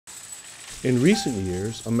In recent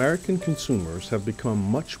years, American consumers have become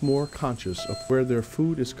much more conscious of where their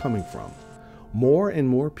food is coming from. More and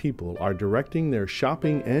more people are directing their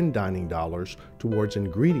shopping and dining dollars towards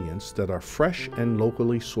ingredients that are fresh and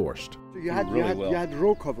locally sourced. So you had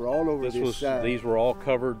row cover all over this. These were all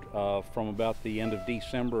covered from about the end of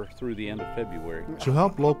December through the end of February. To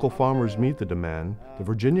help local farmers meet the demand, the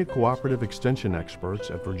Virginia Cooperative Extension experts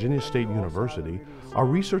at Virginia State University are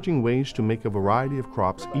researching ways to make a variety of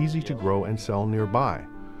crops easy to grow and sell nearby.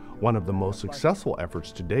 One of the most successful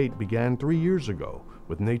efforts to date began 3 years ago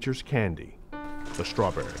with nature's candy, the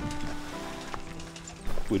strawberry.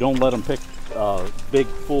 We don't let them pick big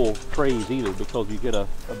full trays either, because you get a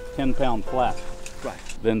 10-pound flat. Right.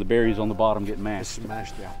 Then the berries on the bottom get mashed.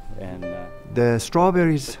 Smashed, yeah. And the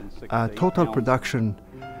strawberries total production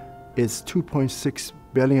is 2.6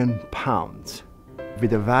 billion pounds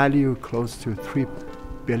with a value close to $3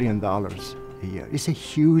 billion a year. It's a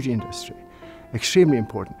huge industry, extremely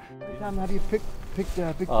important. Have you picked big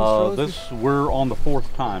we're on the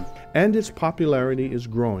 4th time. And its popularity is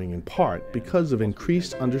growing in part because of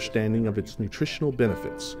increased understanding of its nutritional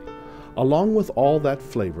benefits. Along with all that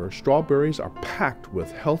flavor, strawberries are packed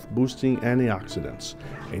with health-boosting antioxidants,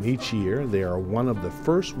 and each year they are one of the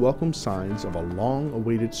first welcome signs of a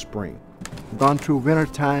long-awaited spring. Gone through winter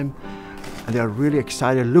time, and they're really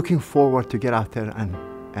excited, looking forward to get out there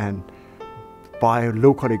and buy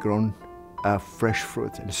locally grown fresh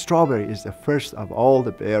fruit. And the strawberry is the first of all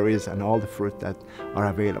the berries and all the fruit that are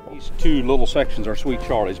available. These 2 little sections are Sweet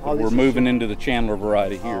Charlies, but we're moving into the Chandler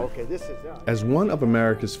variety here. Okay, As one of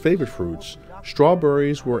America's favorite fruits,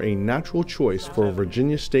 strawberries were a natural choice for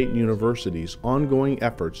Virginia State University's ongoing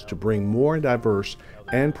efforts to bring more diverse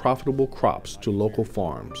and profitable crops to local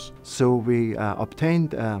farms. So we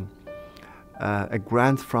obtained a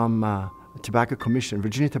grant from Tobacco Commission,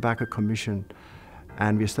 Virginia Tobacco Commission,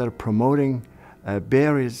 and we started promoting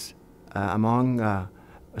berries among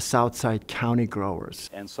Southside County growers.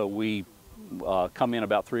 And so we come in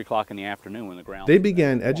about 3 o'clock in the afternoon when the ground... They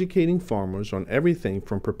began educating farmers on everything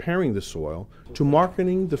from preparing the soil to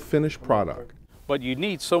marketing the finished product. But you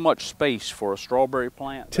need so much space for a strawberry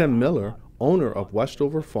plant. Tim Miller, owner of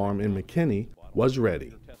Westover Farm in McKinney, was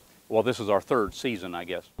ready. Well, this is our 3rd season, I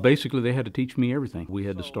guess. Basically, they had to teach me everything. We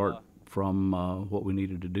had to start from what we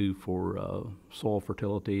needed to do for soil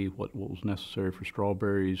fertility, what was necessary for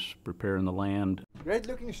strawberries, preparing the land. Great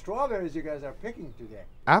looking strawberries you guys are picking today.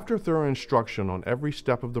 After thorough instruction on every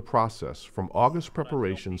step of the process, from August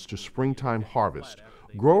preparations to springtime harvest,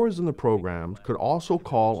 growers in the program could also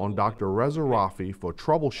call on Dr. Reza Rafi for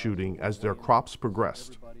troubleshooting as their crops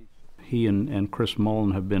progressed. He and Chris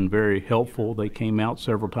Mullen have been very helpful. They came out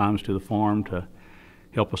several times to the farm to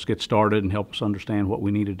help us get started and help us understand what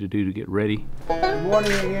we needed to do to get ready. Good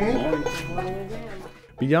morning again.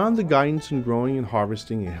 Beyond the guidance in growing and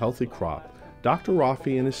harvesting a healthy crop, Dr.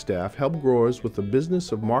 Rafi and his staff help growers with the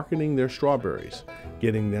business of marketing their strawberries,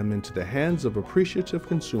 getting them into the hands of appreciative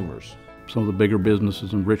consumers. Some of the bigger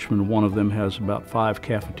businesses in Richmond, one of them has about 5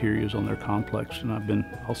 cafeterias on their complex, and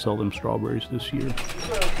I'll sell them strawberries this year.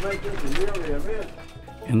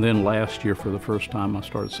 And then last year, for the first time, I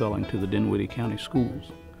started selling to the Dinwiddie County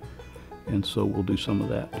schools. And so we'll do some of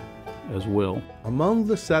that as well. Among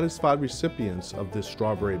the satisfied recipients of this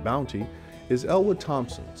strawberry bounty is Elwood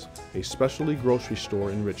Thompson's, a specialty grocery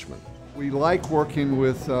store in Richmond. We like working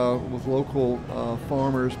with local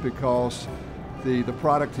farmers because the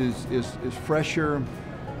product is fresher.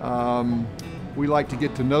 We like to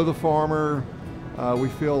get to know the farmer. We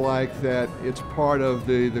feel like that it's part of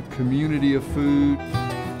the community of food.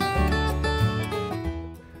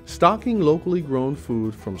 Stocking locally grown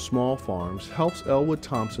food from small farms helps Elwood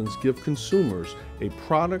Thompson's give consumers a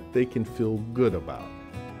product they can feel good about.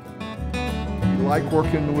 We like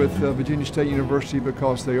working with Virginia State University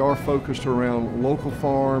because they are focused around local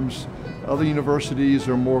farms. Other universities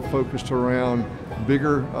are more focused around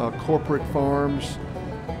bigger corporate farms.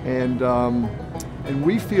 And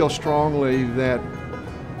we feel strongly that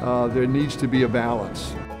there needs to be a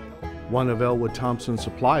balance. One of Elwood Thompson's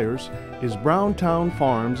suppliers is Browntown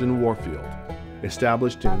Farms in Warfield.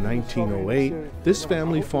 Established in 1908, this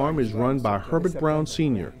family farm is run by Herbert Brown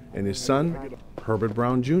Sr. and his son, Herbert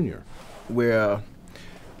Brown Jr. We're a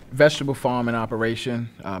vegetable farming operation.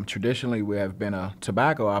 Traditionally, we have been a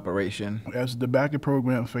tobacco operation. As the tobacco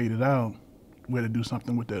program faded out, we had to do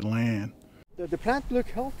something with that land. The plant look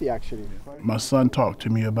healthy, actually. My son talked to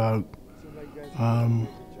me about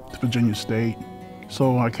Virginia State.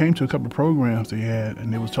 So I came to a couple of programs they had,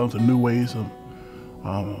 and they was telling us the new ways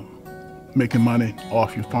of making money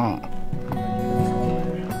off your farm.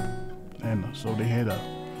 And so they had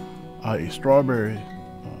a strawberry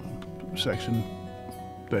section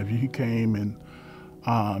that he came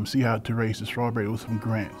and see how to raise the strawberry with some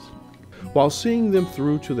grants. While seeing them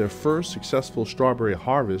through to their first successful strawberry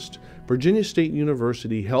harvest, Virginia State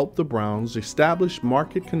University helped the Browns establish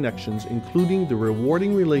market connections, including the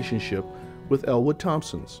rewarding relationship with Elwood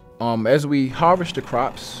Thompson's. As we harvest the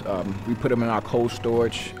crops, we put them in our cold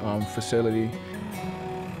storage facility.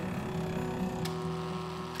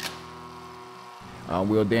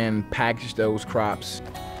 We'll then package those crops,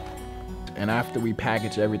 and after we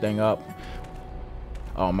package everything up,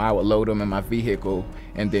 I would load them in my vehicle,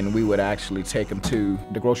 and then we would actually take them to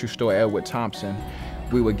the grocery store, Elwood Thompson.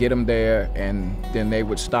 We would get them there, and then they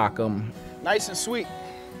would stock them nice and sweet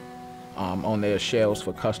on their shelves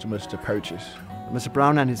for customers to purchase. Mr.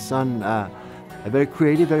 Brown and his son are very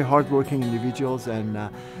creative, very hardworking individuals, and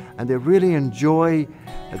they really enjoy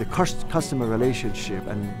the customer relationship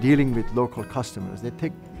and dealing with local customers. They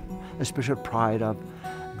take a special pride of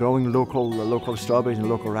growing local strawberries and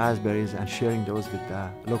local raspberries and sharing those with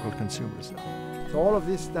local consumers. So all of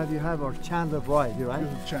this that you have are Chandler variety, right?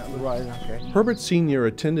 This is Chandler. Right, okay. Herbert Sr.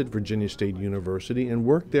 attended Virginia State University and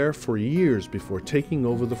worked there for years before taking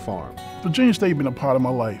over the farm. Virginia State been a part of my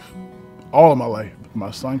life, all of my life.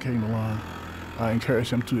 My son came to learn. I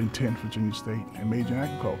encouraged him to attend Virginia State and major in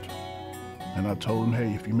agriculture. And I told him,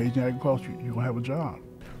 hey, if you major in agriculture, you're gonna have a job.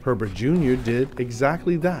 Herbert Jr. did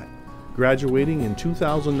exactly that, graduating in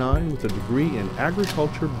 2009 with a degree in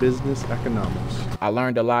agriculture business economics. I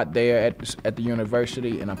learned a lot there at the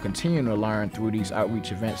university, and I'm continuing to learn through these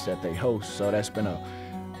outreach events that they host, so that's been a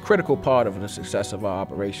critical part of the success of our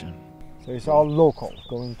operation. So it's all local,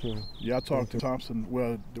 going to... Yeah, I talked to Thompson,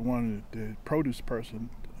 well, the produce person,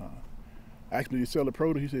 asked me to sell the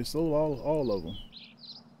produce. He said, sold all of them.